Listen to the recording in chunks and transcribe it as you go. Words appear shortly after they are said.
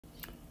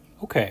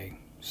Okay,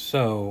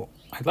 so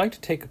I'd like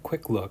to take a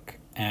quick look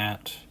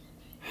at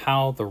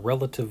how the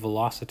relative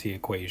velocity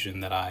equation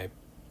that I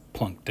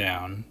plunked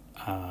down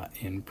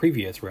in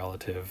previous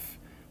relative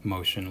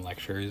motion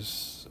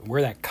lectures,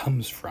 where that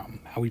comes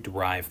from, how we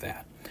derive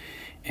that.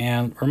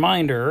 And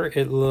reminder,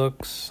 it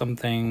looks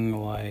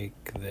something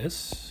like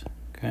this,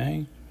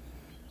 okay?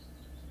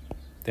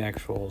 The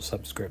actual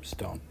subscripts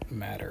don't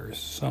matter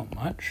so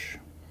much.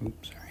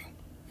 Oops, sorry.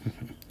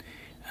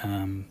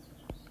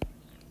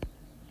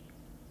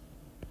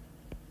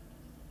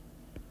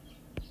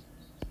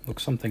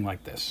 Looks something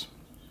like this,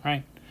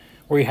 right?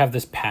 Where you have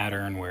this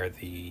pattern where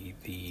the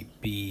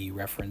B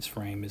reference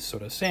frame is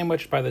sort of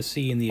sandwiched by the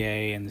C and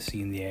the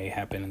C and the A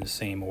happen in the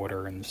same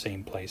order in the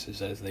same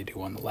places as they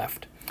do on the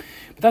left.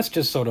 But that's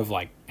just sort of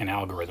like an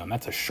algorithm.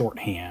 That's a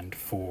shorthand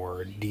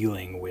for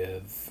dealing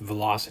with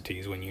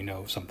velocities when you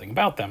know something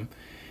about them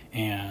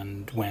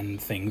and when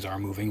things are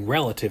moving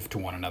relative to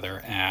one another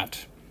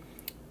at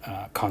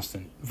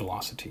constant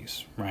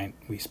velocities, right?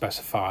 We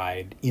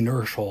specified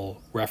inertial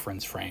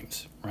reference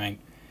frames, right?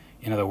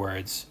 In other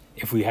words,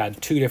 if we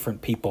had two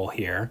different people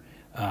here,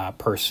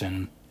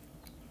 person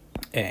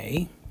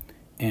A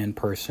and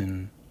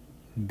person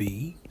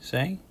B,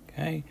 say,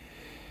 okay,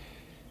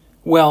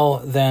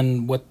 well,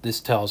 then what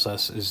this tells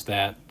us is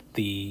that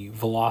the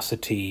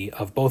velocity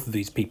of both of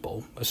these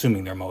people,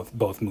 assuming they're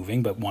both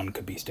moving, but one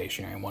could be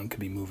stationary and one could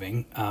be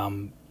moving,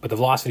 but the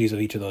velocities of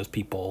each of those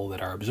people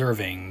that are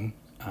observing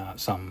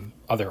some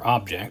other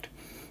object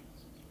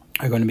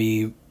are going to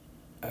be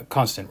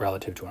constant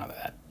relative to one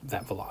another,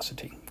 that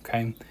velocity,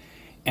 okay?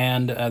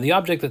 And the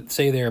object that,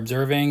 say, they're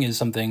observing is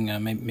something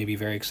maybe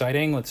very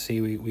exciting. Let's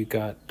see, we've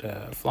got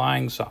a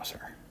flying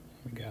saucer.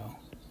 Here we go.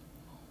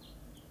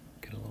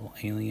 Get a little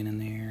alien in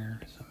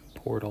there, some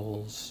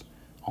portals,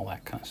 all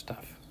that kind of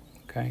stuff,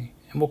 okay?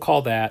 And we'll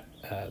call that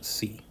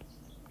C.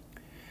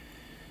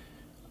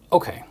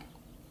 Okay.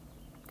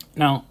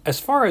 Now, as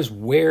far as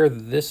where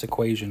this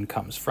equation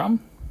comes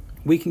from,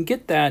 we can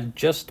get that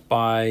just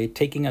by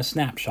taking a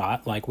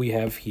snapshot like we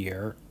have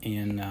here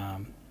in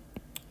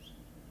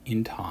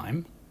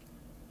time,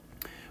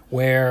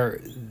 where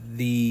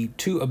the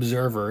two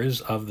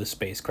observers of the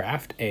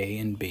spacecraft, A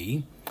and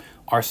B,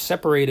 are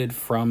separated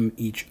from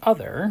each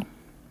other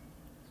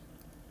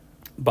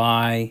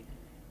by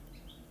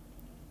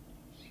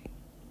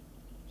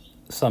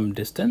some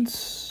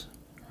distance,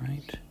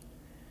 right?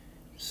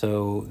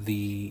 So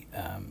the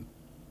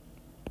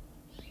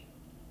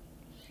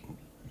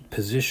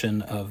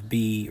position of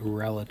B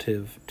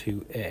relative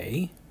to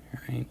A,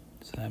 right?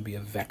 So that'd be a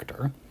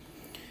vector,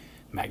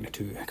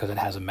 magnitude, because it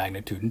has a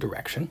magnitude and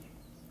direction.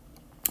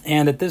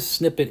 And at this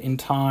snippet in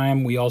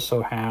time, we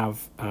also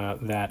have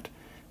that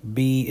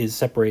B is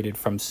separated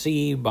from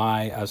C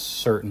by a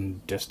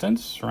certain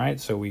distance, right?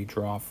 So we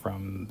draw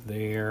from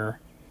there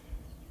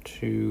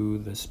to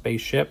the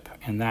spaceship,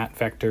 and that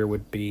vector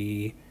would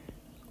be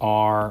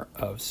R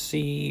of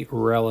C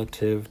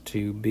relative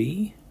to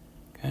B,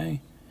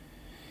 okay?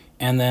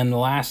 And then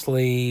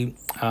lastly,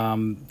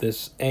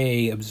 this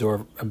A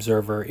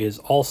observer is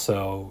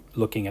also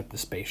looking at the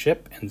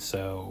spaceship, and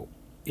so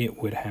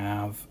it would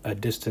have a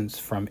distance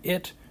from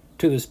it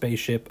to the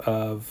spaceship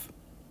of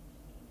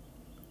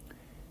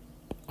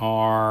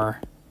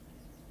R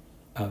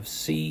of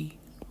C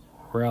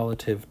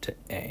relative to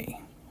A,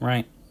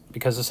 right?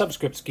 Because the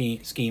subscript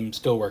scheme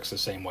still works the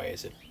same way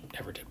as it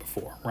ever did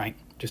before, right?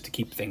 Just to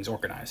keep things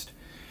organized,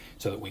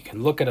 so that we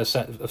can look at a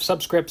set of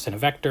subscripts and a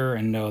vector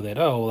and know that,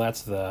 oh, well,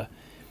 that's the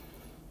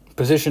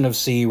position of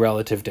C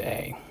relative to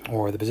A,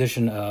 or the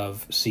position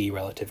of C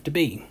relative to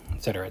B,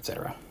 etc.,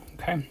 etc.,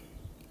 okay?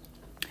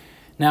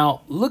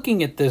 Now,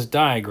 looking at this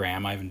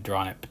diagram, I haven't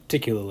drawn it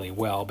particularly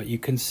well, but you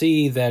can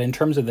see that in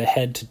terms of the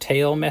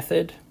head-to-tail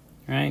method,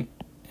 right?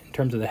 In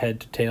terms of the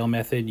head-to-tail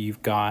method,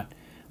 you've got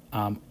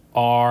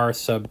R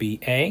sub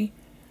BA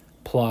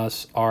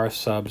plus R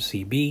sub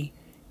CB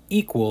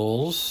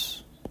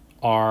equals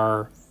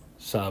R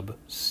sub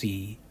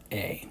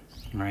CA,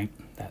 right?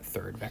 That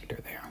third vector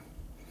there.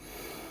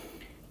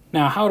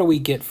 Now, how do we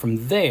get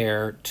from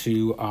there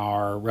to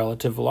our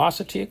relative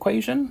velocity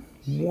equation?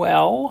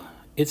 Well,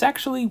 it's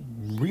actually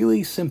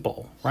really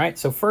simple, right?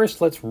 So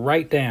first, let's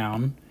write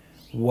down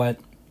what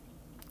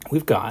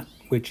we've got,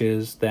 which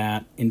is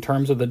that in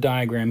terms of the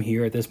diagram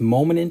here at this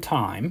moment in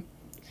time,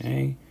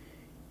 okay,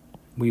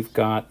 we've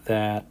got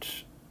that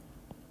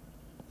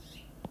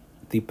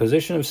the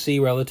position of C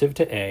relative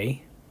to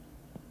A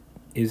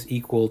is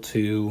equal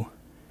to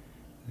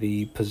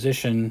the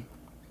position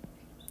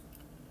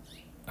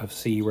of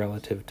C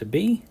relative to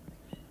B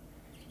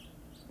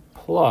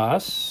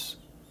plus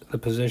the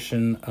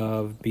position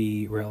of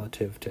B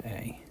relative to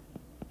A,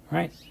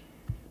 right?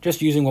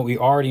 Just using what we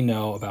already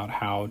know about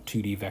how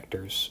 2D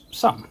vectors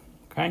sum,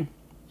 okay?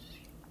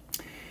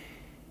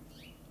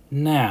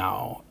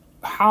 Now,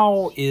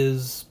 how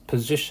is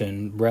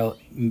position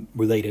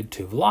related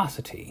to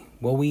velocity?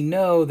 Well, we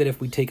know that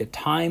if we take a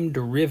time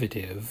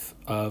derivative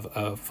of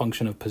a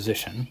function of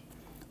position,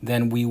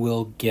 then we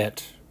will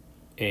get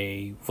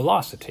a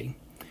velocity.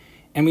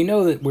 And we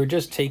know that we're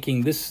just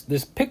taking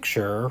this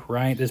picture,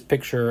 right? This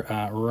picture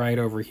right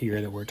over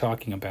here that we're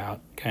talking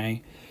about,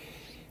 okay,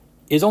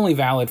 is only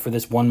valid for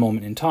this one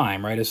moment in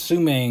time, right?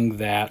 Assuming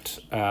that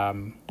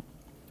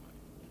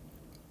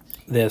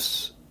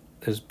this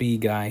B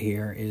guy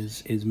here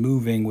is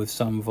moving with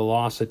some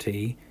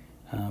velocity,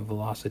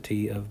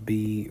 velocity of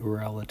B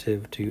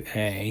relative to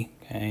A,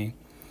 okay?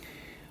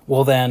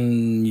 Well,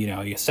 then, you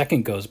know, a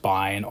second goes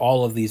by and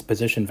all of these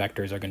position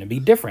vectors are going to be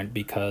different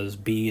because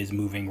B is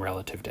moving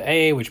relative to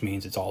A, which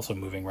means it's also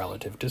moving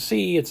relative to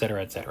C,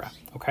 etc.,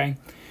 okay?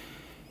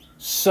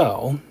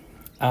 So,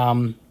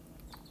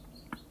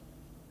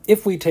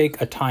 if we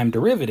take a time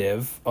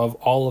derivative of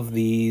all of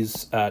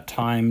these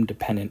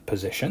time-dependent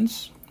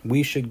positions,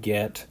 we should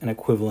get an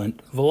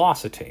equivalent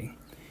velocity.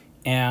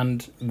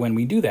 And when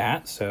we do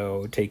that,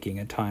 so taking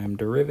a time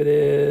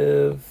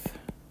derivative...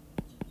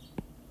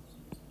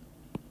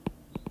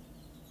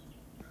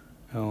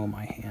 Oh,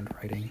 my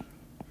handwriting.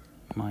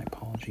 My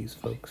apologies,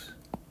 folks.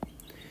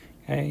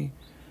 Okay.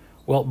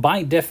 Well,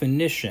 by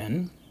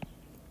definition,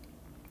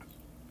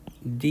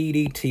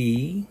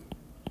 ddt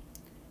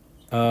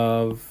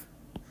of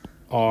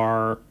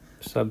r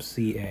sub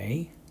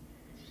Ca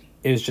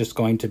is just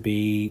going to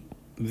be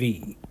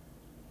v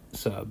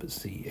sub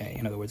Ca.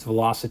 In other words,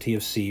 velocity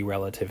of C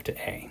relative to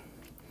A.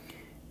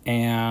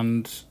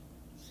 And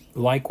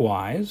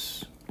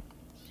likewise,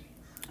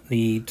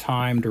 the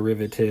time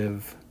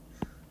derivative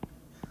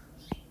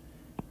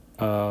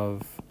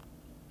of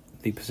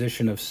the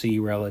position of C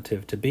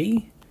relative to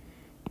B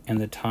and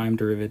the time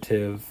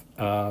derivative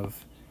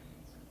of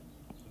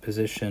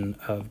position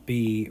of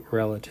B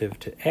relative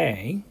to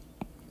A,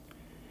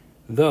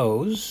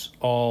 those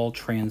all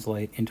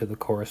translate into the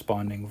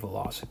corresponding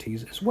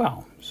velocities as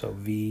well. So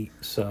V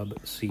sub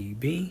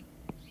CB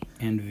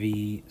and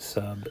V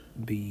sub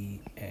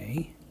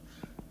BA.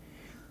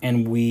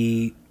 And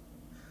we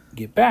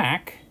get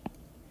back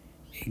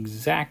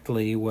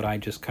exactly what I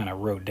just kind of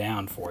wrote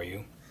down for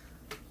you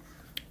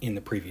in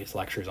the previous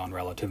lectures on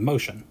relative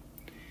motion.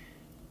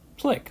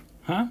 Slick,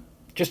 huh?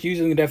 Just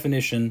using the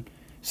definition,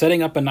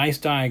 setting up a nice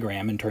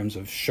diagram in terms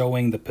of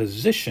showing the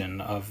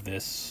position of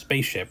this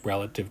spaceship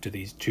relative to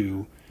these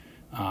two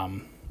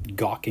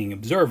gawking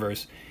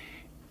observers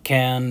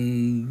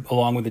can,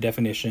 along with the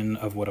definition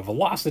of what a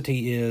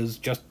velocity is,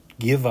 just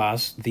give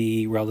us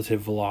the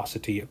relative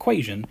velocity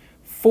equation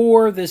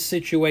for this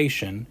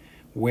situation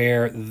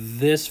where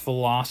this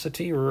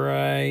velocity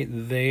right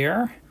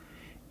there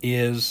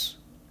is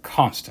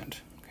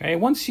constant. Okay,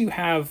 once you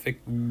have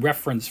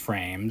reference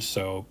frames,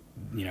 so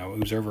you know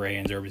observer A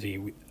and observer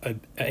Z,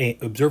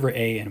 observer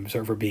A and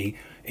observer B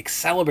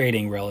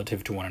accelerating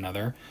relative to one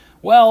another,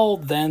 well,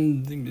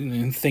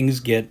 then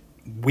things get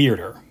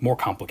weirder, more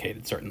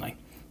complicated, certainly.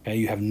 Okay,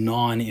 you have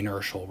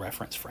non-inertial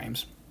reference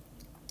frames.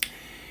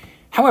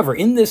 However,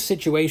 in this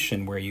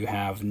situation where you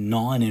have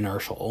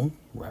non-inertial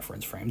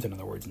reference frames, in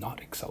other words, not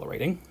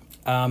accelerating,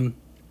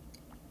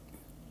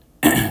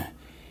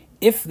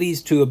 if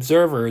these two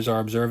observers are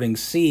observing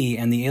C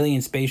and the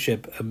alien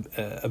spaceship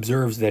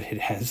observes that it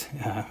has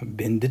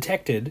been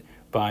detected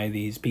by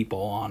these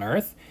people on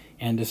Earth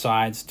and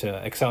decides to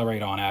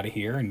accelerate on out of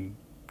here and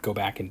go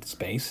back into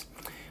space,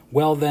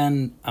 well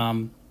then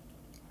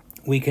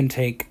we can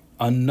take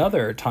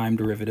another time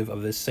derivative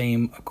of the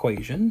same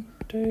equation.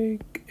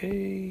 Take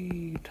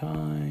a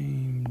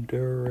time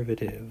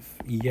derivative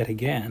yet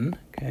again,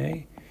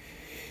 okay?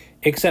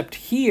 Except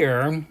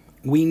here,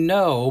 we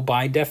know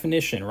by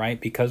definition,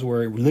 right, because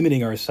we're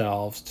limiting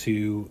ourselves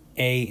to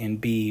A and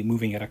B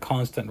moving at a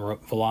constant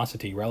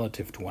velocity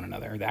relative to one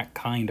another, that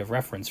kind of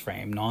reference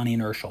frame,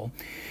 non-inertial,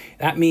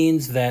 that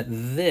means that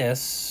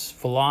this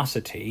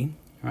velocity,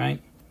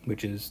 right,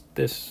 which is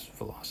this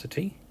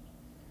velocity,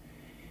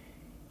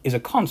 is a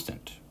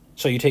constant.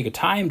 So you take a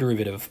time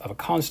derivative of a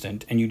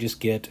constant and you just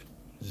get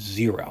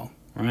 0,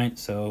 right?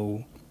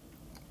 So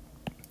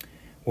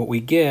what we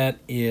get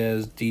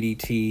is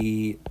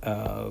ddt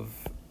of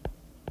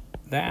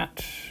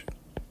that,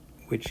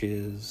 which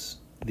is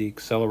the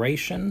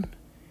acceleration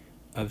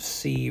of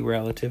C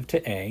relative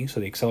to A,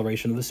 so the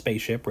acceleration of the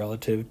spaceship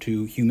relative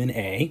to human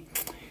A,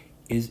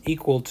 is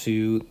equal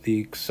to the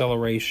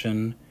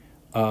acceleration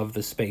of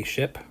the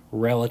spaceship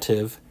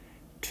relative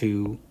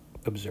to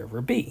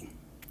observer B.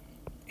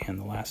 And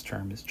the last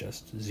term is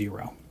just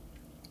 0.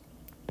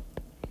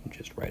 I'm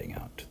just writing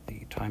out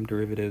the time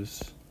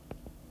derivatives.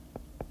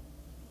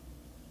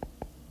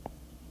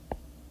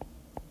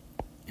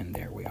 And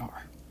there we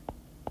are.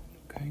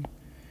 Okay,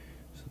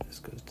 so this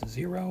goes to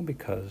 0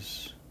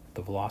 because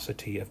the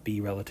velocity of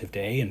B relative to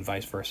A and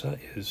vice versa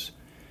is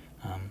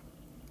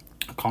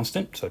a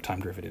constant, so time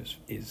derivative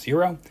is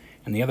 0.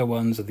 And the other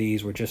ones of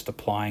these were just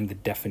applying the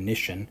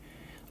definition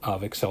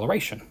of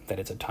acceleration, that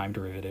it's a time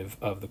derivative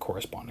of the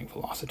corresponding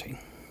velocity.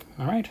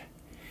 All right,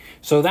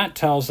 so that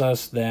tells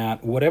us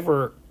that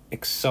whatever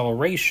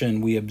acceleration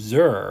we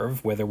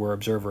observe, whether we're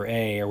observer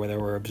A or whether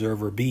we're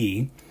observer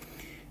B,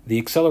 the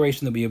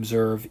acceleration that we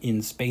observe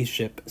in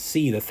spaceship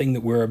C, the thing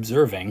that we're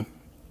observing,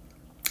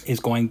 is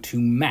going to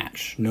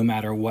match no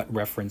matter what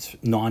reference,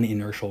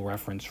 non-inertial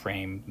reference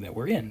frame that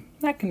we're in.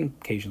 That can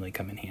occasionally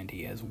come in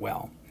handy as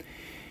well.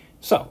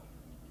 So,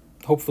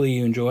 hopefully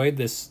you enjoyed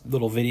this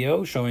little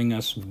video showing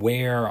us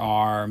where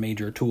our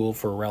major tool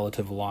for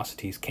relative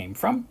velocities came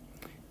from,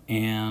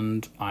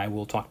 and I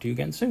will talk to you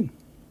again soon.